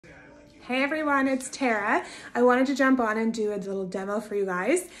Hey everyone, it's Tara. I wanted to jump on and do a little demo for you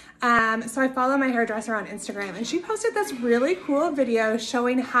guys. So I follow my hairdresser on Instagram and she posted this really cool video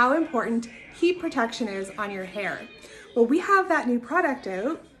showing how important heat protection is on your hair. Well, we have that new product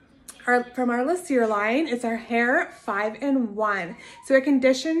out from our LeSueur line. It's our Hair 5-in-1. So it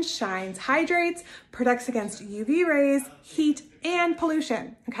conditions, shines, hydrates, protects against UV rays, heat, and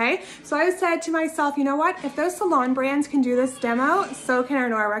pollution, okay? So I said to myself, you know what? If those salon brands can do this demo, so can our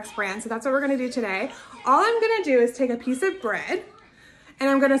Norwex brand. So that's what we're gonna do today. All I'm gonna do is take a piece of bread and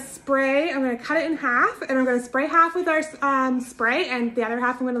I'm gonna cut it in half, and I'm gonna spray half with our spray, and the other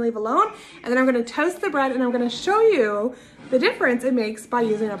half I'm gonna leave alone. And then I'm gonna toast the bread and I'm gonna show you the difference it makes by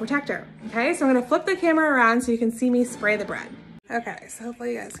using a protector, okay? So I'm gonna flip the camera around so you can see me spray the bread. Okay, so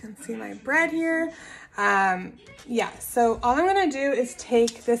hopefully you guys can see my bread here. Yeah, so all I'm gonna do is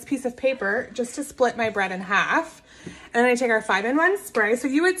take this piece of paper just to split my bread in half. And then I take our 5-in-1 spray. So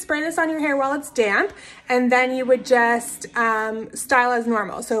you would spray this on your hair while it's damp, and then you would just style as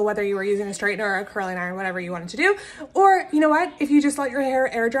normal. So whether you were using a straightener or a curling iron, whatever you wanted to do. Or you know what, if you just let your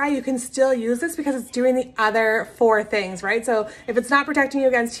hair air dry, you can still use this because it's doing the other 4 things, right? So if it's not protecting you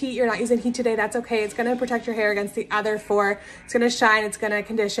against heat, you're not using heat today, that's okay. It's gonna protect your hair against the other 4. It's gonna shine, it's gonna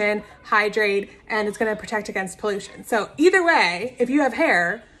condition, hydrate, and it's gonna protect against pollution. So either way, if you have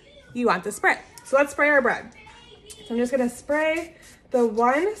hair, you want the spray. So let's spray our bread. So I'm just gonna spray the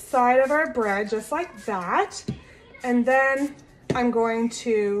one side of our bread just like that. And then I'm going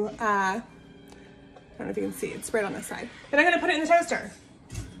to, I don't know if you can see, it's sprayed on this side. Then I'm gonna put it in the toaster.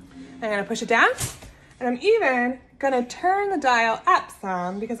 I'm gonna push it down, and I'm even gonna turn the dial up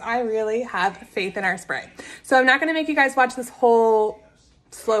some because I really have faith in our spray. So I'm not gonna make you guys watch this whole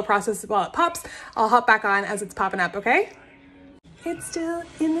slow process while it pops. I'll hop back on as it's popping up, okay? It's still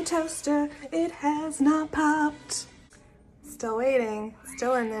in the toaster, it has not popped. Still waiting,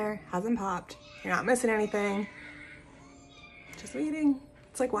 still in there, hasn't popped. You're not missing anything. Just waiting.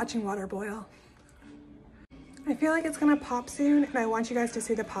 It's like watching water boil. I feel like it's gonna pop soon, and I want you guys to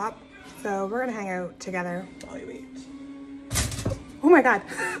see the pop. So we're gonna hang out together while we wait. Oh my God,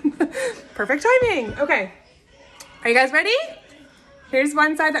 perfect timing. Okay, are you guys ready? Here's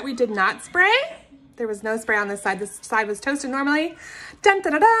one side that we did not spray. There was no spray on this side. This side was toasted normally. Dun,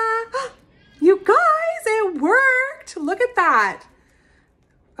 da, da, da. You guys, it worked. Look at that.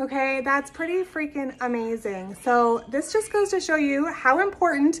 Okay, that's pretty freaking amazing. So this just goes to show you how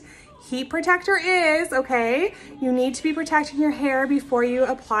important heat protector is, okay? You need to be protecting your hair before you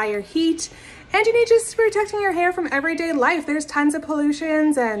apply your heat. And you need to be protecting your hair from everyday life. There's tons of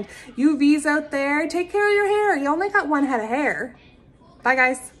pollutions and UVs out there. Take care of your hair. You only got one head of hair. Bye,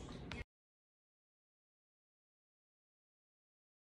 guys.